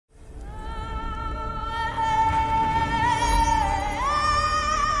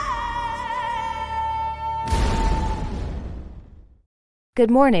Good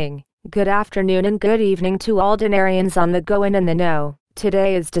morning, good afternoon and good evening to all Dinarians on the go and in the know.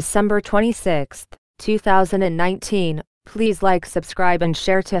 Today is December 26th, 2019. Please like, subscribe and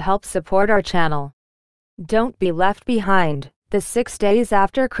share to help support our channel. Don't be left behind. The 6 days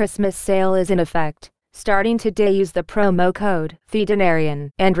after Christmas sale is in effect. Starting today, use the promo code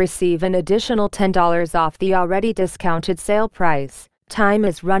Dinarian and receive an additional $10 off the already discounted sale price. Time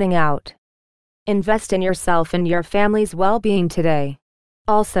is running out. Invest in yourself and your family's well-being today.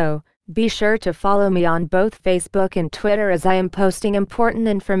 Also, be sure to follow me on both Facebook and Twitter, as I am posting important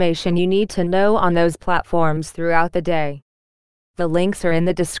information you need to know on those platforms throughout the day. The links are in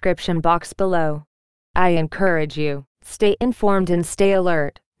the description box below. I encourage you, stay informed and stay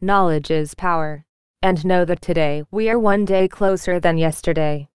alert. Knowledge is power. And know that today we are one day closer than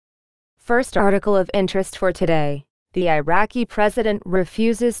yesterday. First article of interest for today. The Iraqi president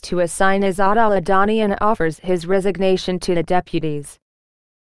refuses to assign Azad al-Adani and offers his resignation to the deputies.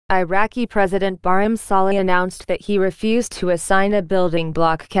 Iraqi President Barham Saleh announced that he refused to assign a building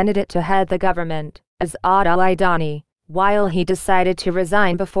block candidate to head the government, Azad al-Adani, while he decided to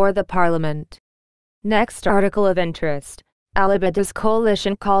resign before the parliament. Next article of interest. Al-Abada's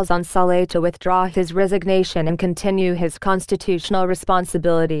coalition calls on Saleh to withdraw his resignation and continue his constitutional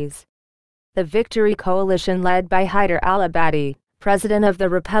responsibilities. The Victory Coalition, led by Haider al-Abadi, President of the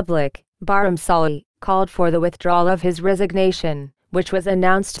Republic, Barham Saleh, called for the withdrawal of his resignation, which was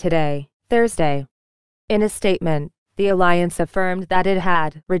announced today, Thursday. In a statement, the alliance affirmed that it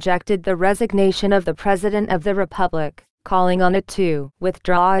had rejected the resignation of the President of the Republic, calling on it to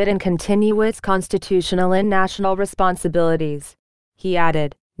withdraw it and continue its constitutional and national responsibilities. He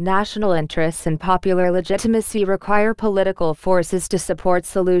added, "National interests and popular legitimacy require political forces to support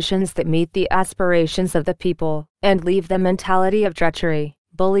solutions that meet the aspirations of the people, and leave the mentality of treachery,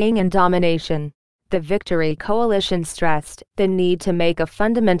 bullying and domination." The Victory Coalition stressed the need to make a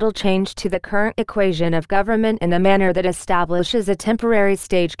fundamental change to the current equation of government in a manner that establishes a temporary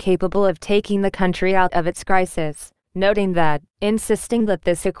stage capable of taking the country out of its crisis, noting that, insisting that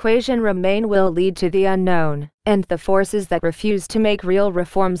this equation remain will lead to the unknown, and the forces that refuse to make real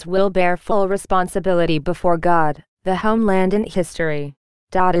reforms will bear full responsibility before God, the homeland and history.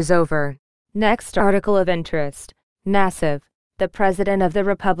 Is over. Next article of interest. Nassif. The President of the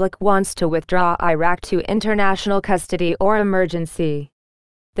Republic wants to withdraw Iraq to international custody or emergency.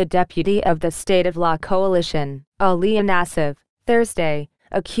 The deputy of the State of Law Coalition, Ali Nassif, Thursday,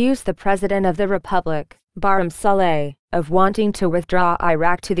 accused the President of the Republic, Barham Saleh, of wanting to withdraw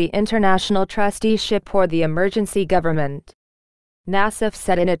Iraq to the international trusteeship or the emergency government. Nassif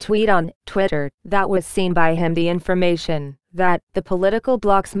said in a tweet on Twitter that was seen by him the information that the political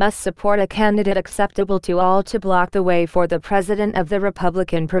blocs must support a candidate acceptable to all to block the way for the President of the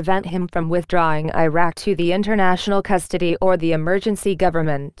Republic and prevent him from withdrawing Iraq to the international custody or the emergency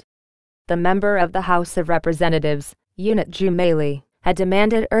government. The member of the House of Representatives, Unit Jumaili, had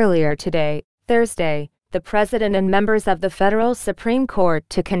demanded earlier today, Thursday, the President and members of the Federal Supreme Court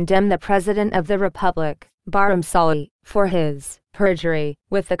to condemn the President of the Republic, Barham Saleh, for his perjury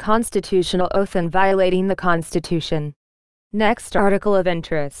with the constitutional oath and violating the Constitution. Next article of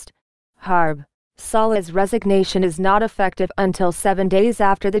interest. Harb. Saleh's resignation is not effective until 7 days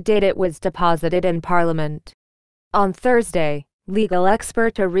after the date it was deposited in Parliament. On Thursday, legal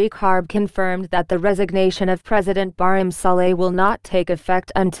expert Tariq Harb confirmed that the resignation of President Barham Saleh will not take effect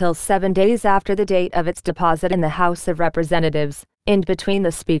until 7 days after the date of its deposit in the House of Representatives. In between,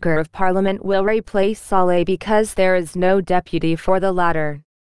 the Speaker of Parliament will replace Saleh because there is no deputy for the latter.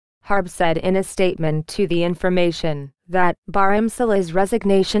 Harb said in a statement to The Information that Barham Saleh's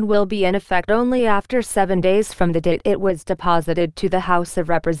resignation will be in effect only after 7 days from the date it was deposited to the House of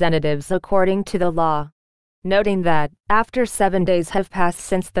Representatives according to the law. Noting that, after 7 days have passed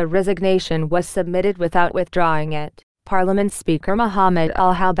since the resignation was submitted without withdrawing it, Parliament Speaker Mohammed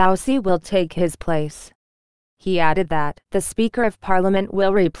al-Habousi will take his place. He added that the Speaker of Parliament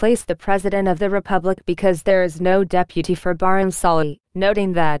will replace the President of the Republic because there is no deputy for Barham Saleh,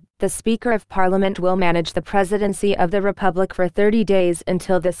 noting that the Speaker of Parliament will manage the presidency of the Republic for 30 days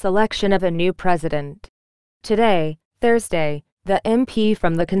until the selection of a new president. Today, Thursday, the MP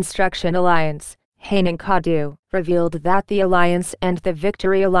from the Construction Alliance, Hanan Kadu, revealed that the Alliance and the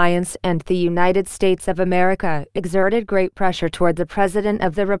Victory Alliance and the United States of America exerted great pressure toward the President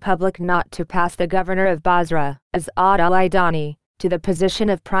of the Republic not to pass the governor of Basra, Azad al-Adani, to the position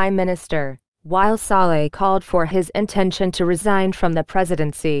of Prime Minister, while Saleh called for his intention to resign from the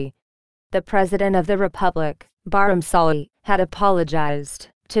presidency. The President of the Republic, Barham Saleh, had apologized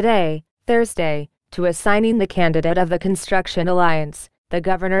today, Thursday, to assigning the candidate of the Construction Alliance, the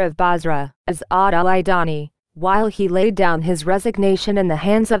governor of Basra, Azad al-Adani, while he laid down his resignation in the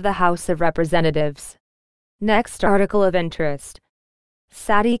hands of the House of Representatives. Next article of interest.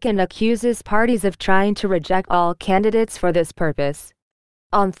 Sadiq accuses parties of trying to reject all candidates for this purpose.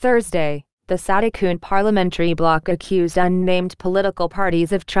 On Thursday, the Sadiq parliamentary bloc accused unnamed political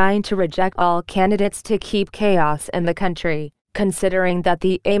parties of trying to reject all candidates to keep chaos in the country, considering that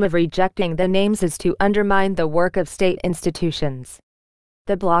the aim of rejecting the names is to undermine the work of state institutions.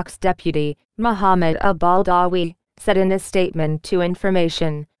 The bloc's deputy, Mohammed Al-Baldawi, said in a statement to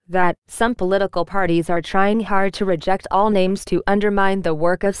Information that some political parties are trying hard to reject all names to undermine the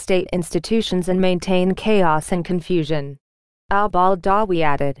work of state institutions and maintain chaos and confusion. Al-Baldawi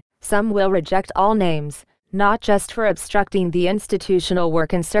added, some will reject all names, not just for obstructing the institutional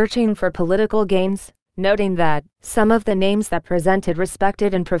work and searching for political gains, noting that some of the names that presented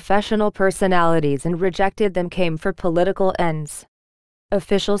respected and professional personalities and rejected them came for political ends.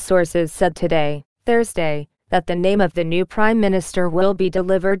 Official sources said today, Thursday, that the name of the new Prime Minister will be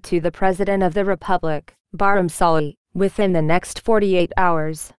delivered to the President of the Republic, Barham Saleh, within the next 48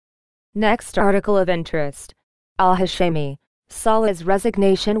 hours. Next article of interest. Al-Hashimi. Saleh's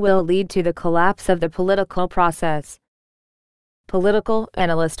resignation will lead to the collapse of the political process. Political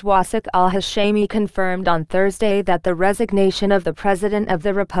analyst Wasik Al-Hashimi confirmed on Thursday that the resignation of the President of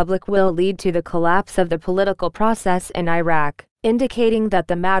the Republic will lead to the collapse of the political process in Iraq, indicating that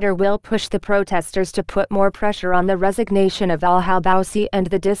the matter will push the protesters to put more pressure on the resignation of al-Habousi and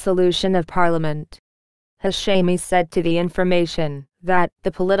the dissolution of parliament. Hashemi said to the Information that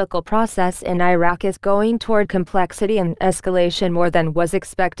the political process in Iraq is going toward complexity and escalation more than was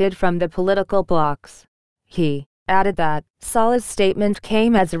expected from the political blocs. He added that Saleh's statement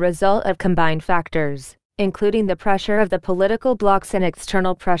came as a result of combined factors, including the pressure of the political blocs and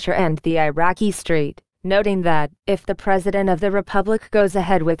external pressure and the Iraqi state, noting that if the President of the Republic goes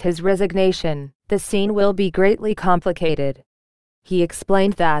ahead with his resignation, the scene will be greatly complicated. He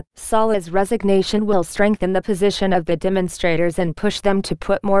explained that Saleh's resignation will strengthen the position of the demonstrators and push them to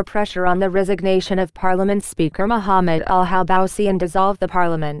put more pressure on the resignation of Parliament Speaker Mohammed Al-Habousi and dissolve the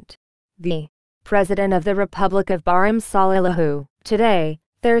parliament. The President of the Republic of Bahrain Saleh today,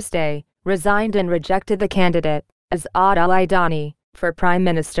 Thursday, resigned and rejected the candidate, Asad al-Idani, for Prime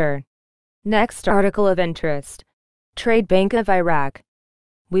Minister. Next article of interest. Trade Bank of Iraq.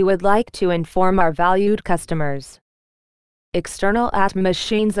 We would like to inform our valued customers. External ATM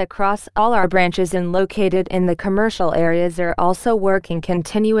machines across all our branches and located in the commercial areas are also working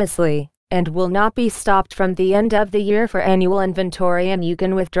continuously, and will not be stopped from the end of the year for annual inventory, and you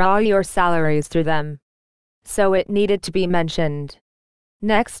can withdraw your salaries through them. So it needed to be mentioned.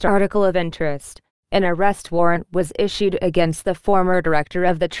 Next article of interest. An arrest warrant was issued against the former director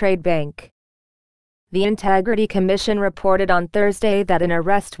of the Trade Bank. The Integrity Commission reported on Thursday that an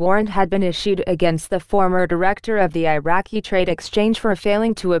arrest warrant had been issued against the former director of the Iraqi Trade Exchange for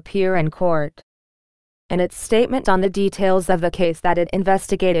failing to appear in court. In its statement on the details of the case that it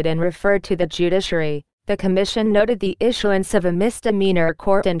investigated and referred to the judiciary, the Commission noted the issuance of a misdemeanor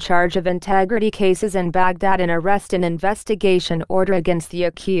court in charge of integrity cases in Baghdad and arrest and investigation order against the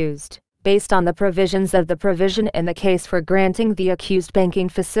accused, based on the provisions of the provision in the case for granting the accused banking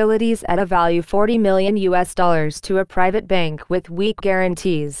facilities at a value $40 million to a private bank with weak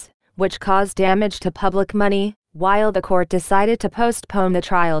guarantees, which caused damage to public money, while the court decided to postpone the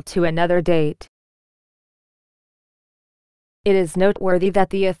trial to another date. It is noteworthy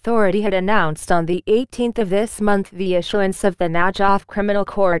that the authority had announced on the 18th of this month the issuance of the Najaf Criminal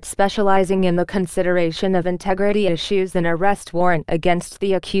Court specializing in the consideration of integrity issues an arrest warrant against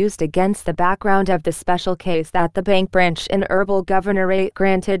the accused against the background of the special case that the bank branch in Erbil Governorate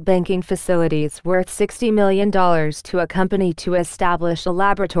granted banking facilities worth $60 million to a company to establish a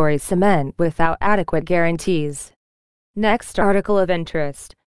laboratory cement without adequate guarantees. Next article of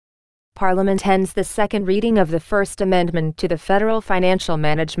interest. Parliament ends the second reading of the First Amendment to the Federal Financial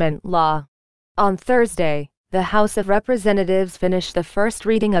Management Law. On Thursday, the House of Representatives finished the first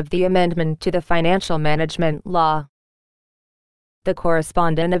reading of the amendment to the Financial Management Law. The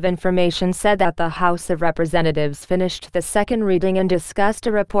correspondent of Information said that the House of Representatives finished the second reading and discussed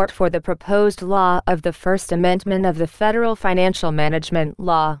a report for the proposed law of the First Amendment of the Federal Financial Management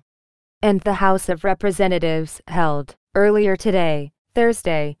Law. And the House of Representatives held, earlier today,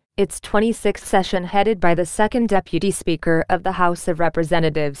 Thursday, its 26th session headed by the second Deputy Speaker of the House of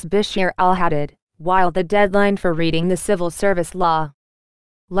Representatives Bashir al-Haddad, while the deadline for reading the Civil Service Law.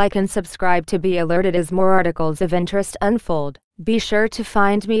 Like and subscribe to be alerted as more articles of interest unfold. Be sure to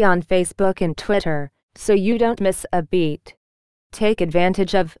find me on Facebook and Twitter, so you don't miss a beat. Take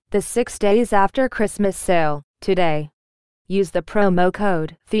advantage of the 6 days after Christmas sale today. Use the promo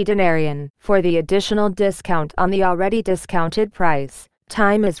code Dinarian for the additional discount on the already discounted price.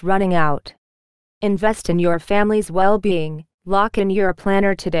 Time is running out. Invest in your family's well-being. Lock in your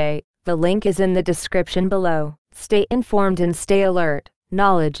planner today. The link is in the description below. Stay informed and stay alert.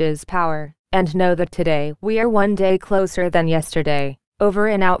 Knowledge is power. And know that today we are one day closer than yesterday. Over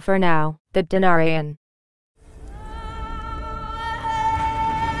and out for now. The Dinarian.